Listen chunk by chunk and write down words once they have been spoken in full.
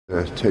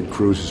Ted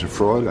Cruz is a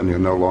fraud, and he'll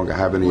no longer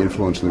have any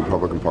influence in the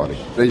Republican Party.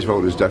 Today's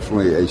vote is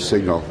definitely a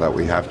signal that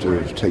we have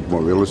to take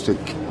more realistic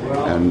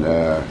and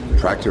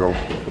practical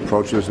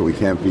approaches, that we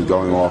can't be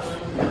going off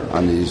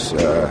on these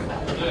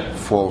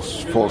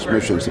false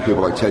missions that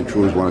people like Ted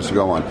Cruz want us to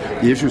go on.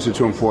 The issues are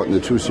too important,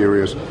 they're too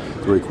serious,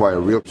 they require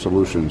real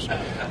solutions,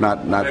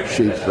 not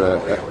cheap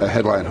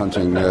headline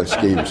hunting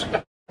schemes.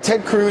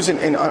 Ted Cruz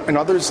and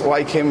others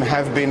like him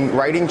have been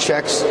writing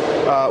checks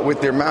with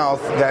their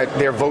mouth that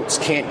their votes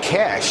can't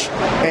cash.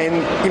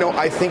 And,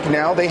 I think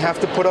now they have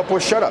to put up or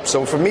shut up.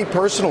 So for me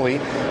personally,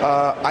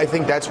 I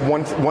think that's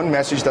one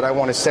message that I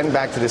want to send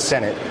back to the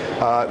Senate,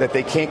 that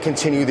they can't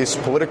continue this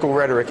political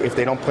rhetoric if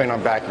they don't plan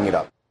on backing it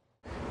up.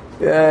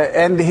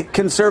 And the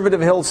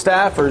conservative Hill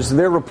staffers,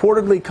 they're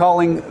reportedly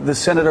calling the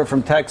senator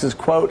from Texas,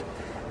 quote,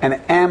 an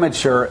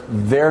amateur.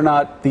 They're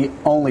not the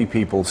only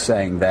people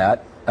saying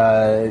that.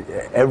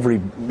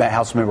 Every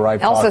House member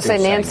I've talked to also say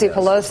Nancy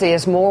Pelosi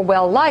is more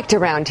well-liked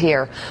around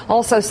here.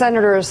 Also,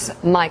 Senators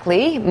Mike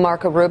Lee,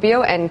 Marco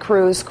Rubio, and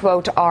Cruz,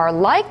 quote, are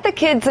like the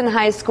kids in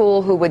high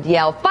school who would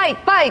yell, fight,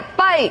 fight,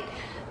 fight,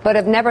 but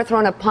have never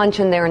thrown a punch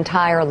in their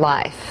entire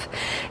life.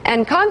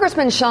 And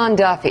Congressman Sean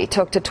Duffy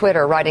took to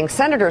Twitter, writing,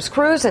 Senators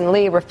Cruz and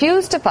Lee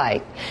refuse to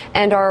fight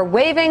and are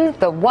waving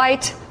the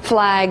white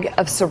flag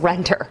of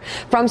surrender.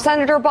 From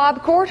Senator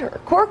Bob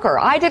Corker,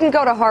 I didn't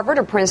go to Harvard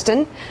or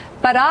Princeton,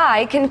 but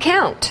I can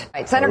count.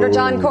 Senator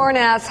John Cornyn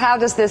asks, how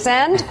does this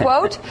end?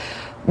 Quote,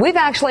 we've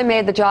actually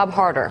made the job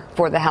harder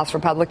for the House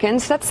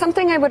Republicans. That's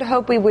something I would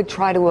hope we would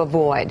try to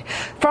avoid.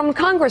 From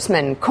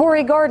Congressman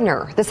Cory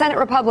Gardner, the Senate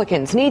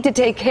Republicans need to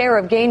take care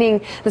of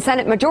gaining the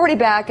Senate majority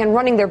back and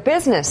running their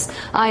business.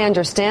 I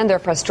understand their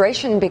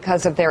frustration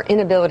because of their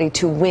inability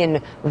to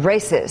win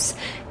races.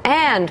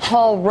 And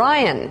Paul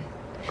Ryan.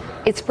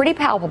 It's pretty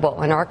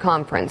palpable in our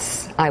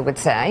conference, I would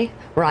say,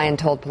 Ryan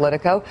told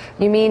Politico.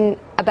 You mean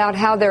about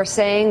how they're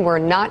saying we're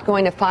not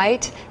going to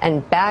fight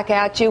and back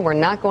at you, we're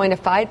not going to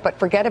fight, but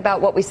forget about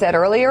what we said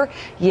earlier?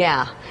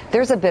 Yeah,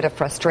 there's a bit of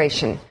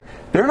frustration.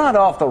 They're not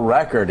off the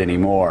record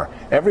anymore.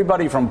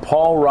 Everybody from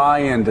Paul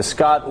Ryan to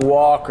Scott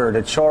Walker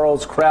to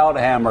Charles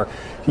Krauthammer,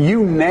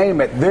 you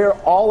name it, they're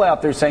all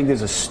out there saying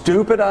there's a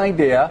stupid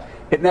idea.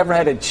 It never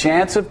had a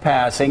chance of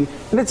passing.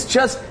 And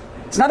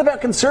it's not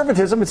about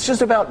conservatism. It's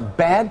just about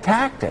bad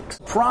tactics.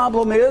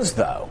 Problem is,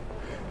 though,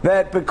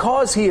 that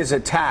because he has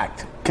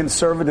attacked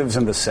conservatives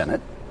in the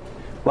Senate,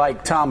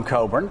 like Tom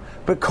Coburn,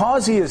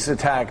 because he has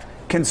attacked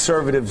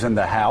conservatives in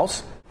the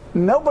House,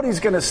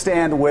 nobody's going to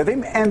stand with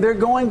him, and they're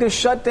going to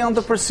shut down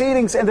the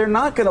proceedings, and they're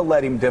not going to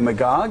let him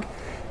demagogue.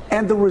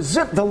 And the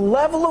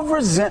level of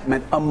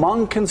resentment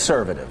among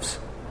conservatives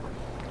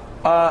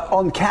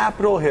on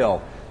Capitol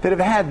Hill that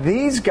have had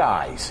these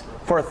guys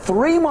for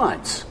 3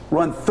 months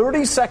run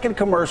 30-second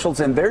commercials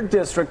in their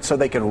district so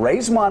they can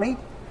raise money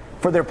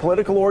for their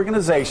political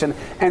organization,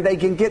 and they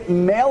can get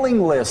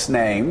mailing list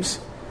names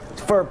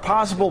for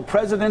possible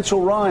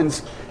presidential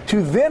runs,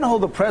 to then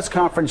hold a press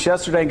conference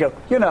yesterday and go,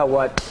 you know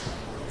what,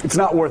 it's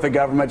not worth a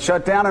government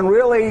shutdown. And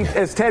really,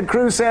 as Ted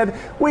Cruz said,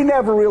 we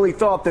never really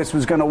thought this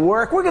was going to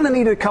work. We're going to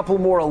need a couple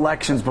more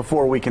elections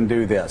before we can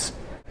do this.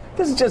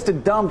 This is just a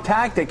dumb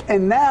tactic.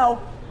 And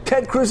now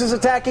Ted Cruz is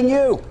attacking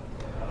you.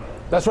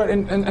 That's right.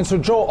 And so,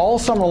 Joe, all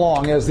summer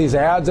long, as these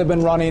ads have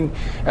been running,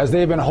 as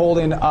they've been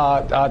holding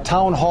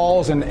town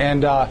halls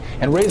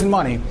and raising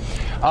money,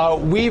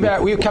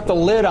 we've kept a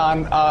lid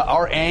on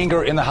our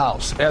anger in the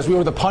House, as we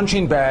were the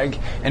punching bag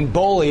and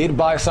bullied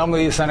by some of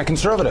these Senate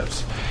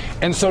conservatives.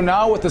 And so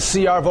now with the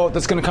CR vote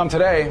that's going to come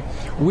today,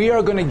 we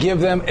are going to give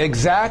them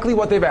exactly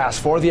what they've asked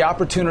for, the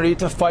opportunity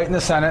to fight in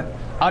the Senate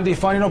on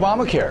defunding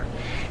Obamacare.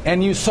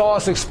 And you saw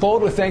us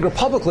explode with anger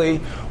publicly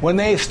when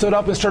they stood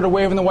up and started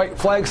waving the white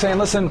flag, saying,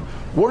 listen,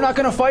 we're not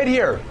going to fight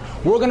here.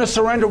 We're going to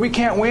surrender. We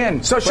can't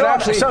win. So, Sean, we're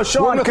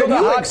going to throw the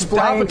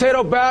hot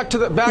potato back to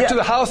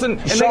the House, and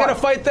they got to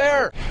fight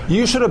there.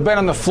 You should have been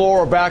on the floor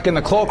or back in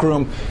the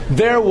cloakroom.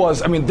 There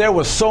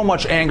was so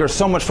much anger,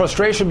 so much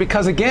frustration,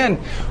 because, again,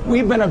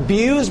 we've been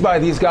abused by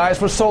these guys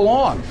for so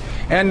long.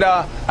 And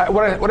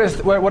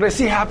what I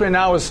see happening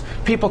now is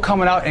people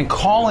coming out and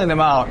calling them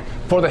out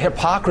for the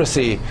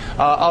hypocrisy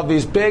of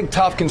these big,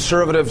 tough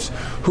conservatives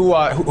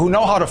who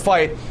know how to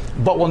fight,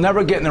 but will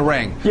never get in the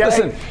ring. Yeah,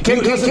 listen, they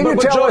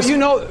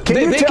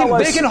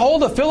can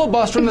hold a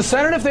filibuster in the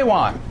Senate if they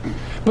want,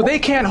 but they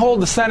can't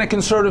hold the Senate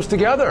conservatives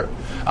together.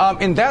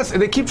 And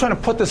they keep trying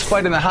to put this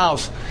fight in the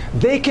House.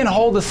 They can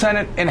hold the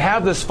Senate and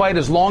have this fight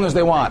as long as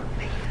they want,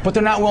 but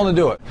they're not willing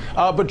to do it.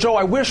 But, Joe,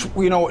 I wish,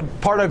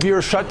 part of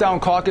your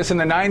shutdown caucus in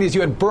the 90s, you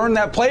had burned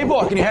that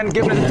playbook and you hadn't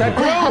given it to Ted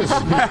Cruz.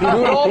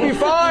 We would all be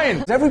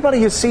fine.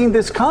 Everybody has seen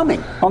this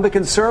coming on the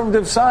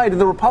conservative side,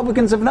 and the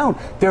Republicans have known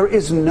there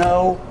is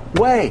no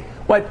way.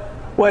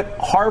 What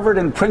Harvard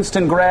and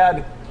Princeton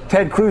grad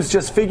Ted Cruz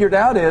just figured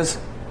out is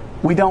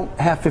we don't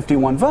have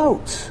 51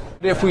 votes.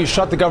 If we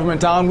shut the government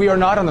down, we are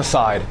not on the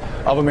side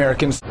of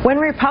Americans. When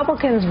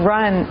Republicans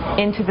run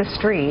into the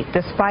street,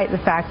 despite the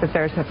fact that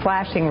there's a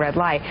flashing red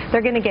light,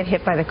 they're going to get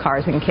hit by the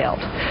cars and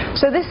killed.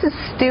 So this is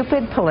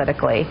stupid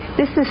politically.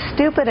 This is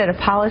stupid at a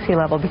policy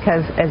level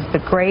because, as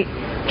the great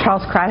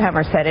Charles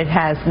Krauthammer said, it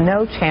has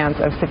no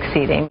chance of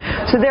succeeding.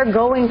 So they're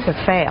going to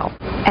fail.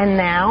 And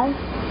now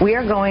we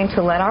are going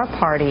to let our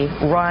party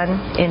run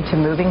into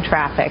moving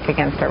traffic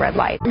against a red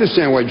light. I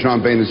understand why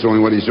John Boehner is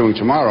doing what he's doing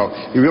tomorrow.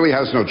 He really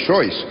has no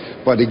choice.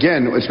 But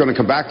again, it's going to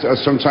come back to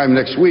us sometime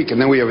next week, and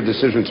then we have a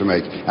decision to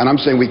make. And I'm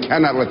saying we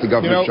cannot let the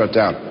government shut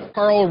down.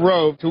 Karl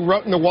Rove, who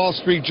wrote in the Wall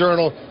Street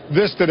Journal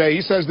this today,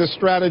 he says the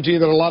strategy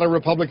that a lot of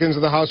Republicans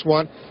in the House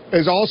want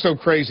is also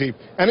crazy.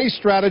 Any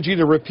strategy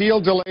to repeal,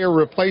 delay, or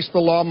replace the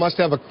law must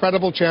have a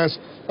credible chance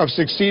of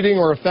succeeding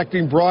or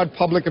affecting broad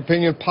public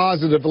opinion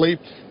positively.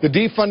 The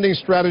defunding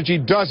strategy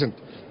doesn't.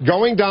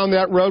 Going down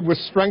that road would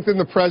strengthen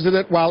the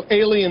president while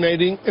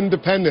alienating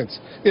independents.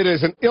 It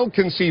is an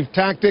ill-conceived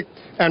tactic,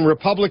 and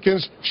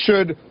Republicans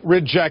should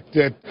reject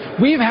it.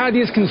 We've had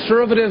these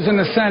conservatives in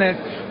the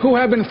Senate who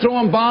have been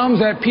throwing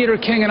bombs at Peter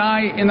King and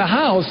I in the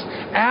House,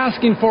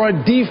 asking for a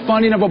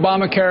defunding of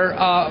Obamacare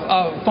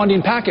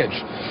funding package.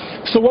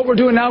 So what we're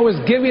doing now is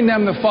giving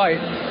them the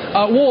fight.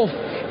 Wolf,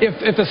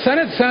 if the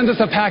Senate sends us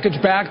a package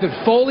back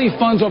that fully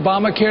funds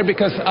Obamacare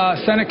because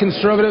Senate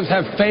conservatives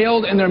have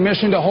failed in their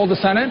mission to hold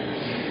the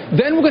Senate,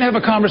 then we're going to have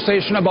a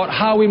conversation about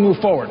how we move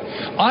forward.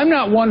 I'm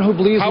not one who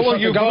believes we shut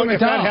the government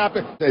down. How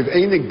will you vote if that happens? If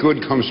anything good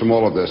comes from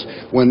all of this,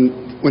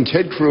 when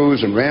Ted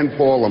Cruz and Rand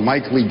Paul and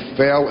Mike Lee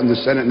fail in the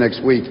Senate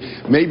next week,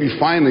 maybe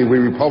finally we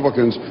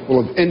Republicans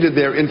will have ended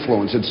their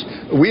influence.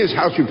 We as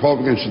House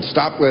Republicans should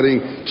stop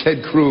letting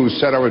Ted Cruz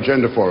set our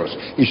agenda for us.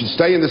 He should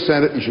stay in the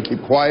Senate. He should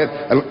keep quiet.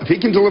 If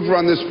he can deliver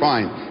on this,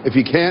 fine. If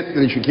he can't,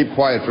 then he should keep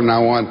quiet from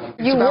now on.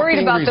 You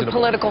worried about the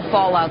political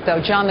fallout,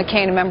 though? John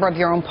McCain, a member of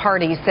your own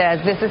party,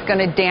 says this is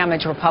going to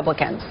damage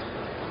Republicans.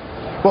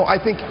 Well, I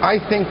think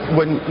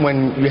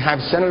when you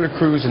have Senator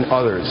Cruz and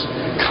others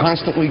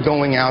constantly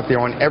going out there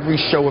on every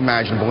show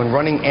imaginable and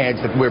running ads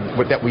that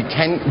we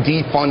can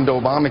defund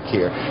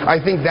Obamacare,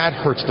 I think that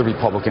hurts the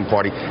Republican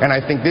Party. And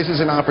I think this is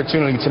an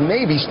opportunity to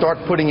maybe start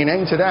putting an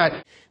end to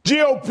that.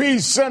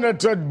 GOP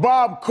Senator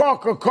Bob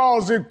Corker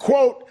calls it,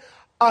 quote,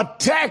 a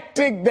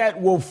tactic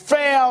that will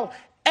fail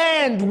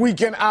and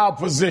weaken our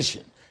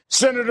position.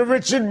 Senator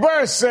Richard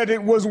Burr said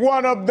it was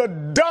one of the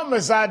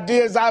dumbest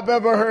ideas I've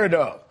ever heard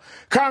of.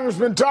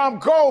 Congressman Tom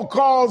Cole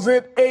calls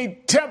it a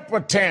temper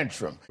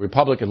tantrum.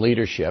 Republican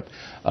leadership,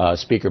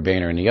 Speaker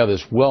Boehner and the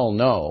others well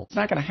know it's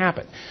not going to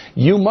happen.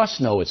 You must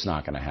know it's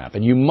not going to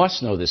happen. You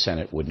must know the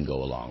Senate wouldn't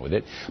go along with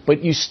it,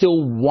 but you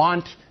still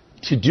want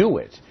to do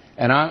it.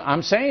 And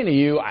I'm saying to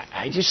you,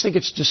 I just think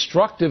it's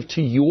destructive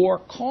to your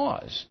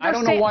cause. I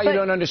don't know why you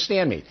don't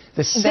understand me.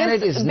 The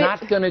Senate is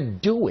not going to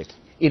do it.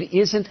 It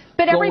isn't.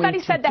 But everybody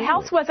said the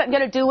House wasn't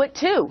going to do it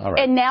too,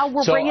 and now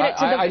we're bringing it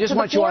to the. I just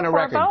want you on a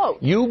record. Vote.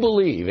 You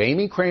believe,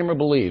 Amy Kramer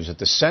believes, that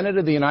the Senate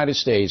of the United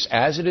States,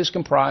 as it is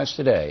comprised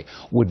today,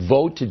 would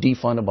vote to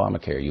defund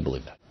Obamacare. You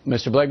believe that,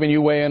 Mr. Blakeman?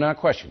 You weigh in on a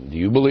question. Do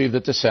you believe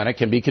that the Senate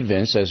can be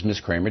convinced, as Ms.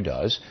 Kramer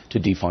does, to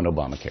defund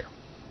Obamacare?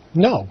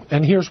 No,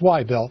 and here's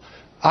why, Bill.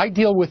 I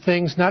deal with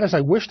things not as I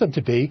wish them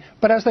to be,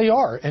 but as they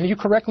are. And you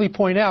correctly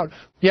point out,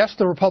 yes,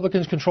 the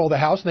Republicans control the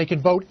House, and they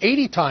can vote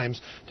 80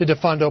 times to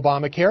defund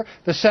Obamacare.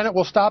 The Senate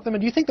will stop them.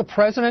 And do you think the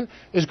president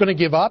is going to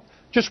give up?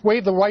 Just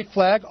wave the white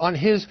flag on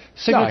his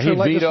signature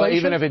legislation? Veto,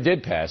 even if it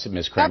did pass,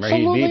 Ms. Kramer,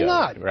 absolutely he'd veto.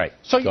 Not. Right.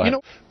 So,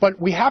 but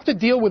we have to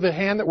deal with the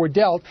hand that we're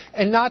dealt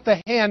and not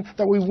the hand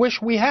that we wish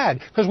we had,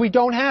 because we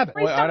don't have it.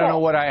 Well, I don't know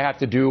what I have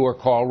to do or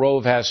Karl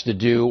Rove has to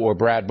do or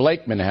Brad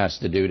Blakeman has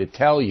to do to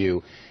tell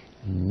you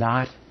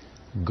not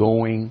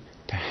going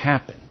to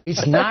happen.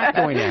 It's not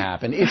going to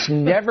happen. It's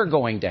never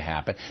going to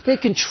happen. They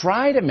can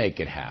try to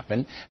make it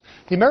happen.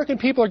 The American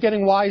people are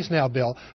getting wise now, Bill.